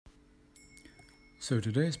So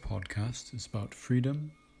today's podcast is about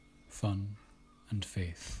freedom, fun, and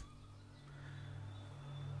faith.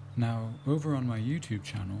 Now, over on my YouTube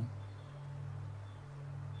channel,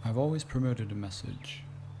 I've always promoted a message,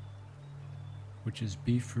 which is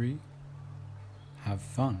be free, have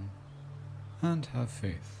fun, and have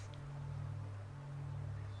faith.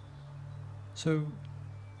 So,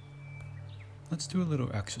 let's do a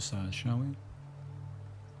little exercise, shall we?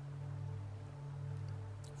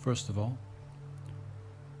 First of all,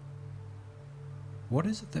 what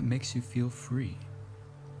is it that makes you feel free?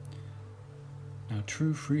 Now,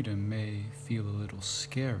 true freedom may feel a little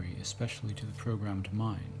scary, especially to the programmed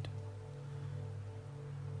mind.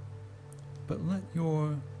 But let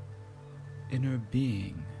your inner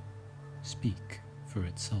being speak for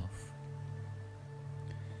itself.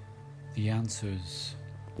 The answers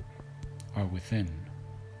are within.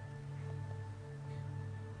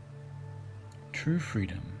 True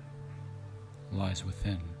freedom lies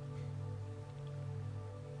within.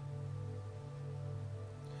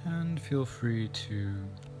 And feel free to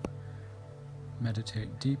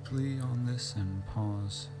meditate deeply on this and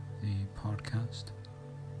pause the podcast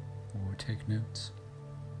or take notes.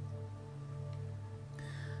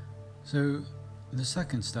 So, the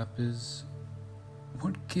second step is,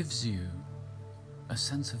 what gives you a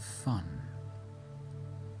sense of fun?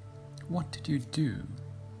 What did you do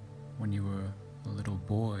when you were a little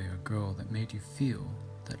boy or girl that made you feel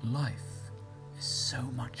that life is so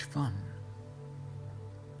much fun?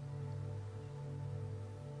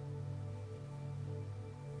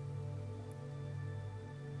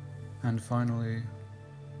 And finally,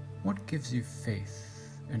 what gives you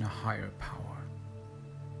faith in a higher power?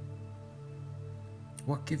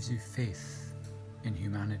 What gives you faith in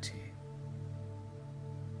humanity?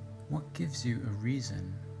 What gives you a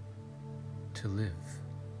reason to live?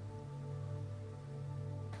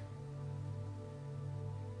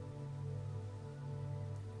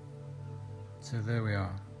 So there we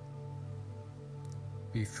are.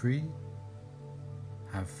 Be free,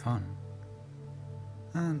 have fun,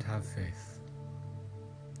 and have faith.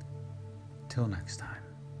 Till next time.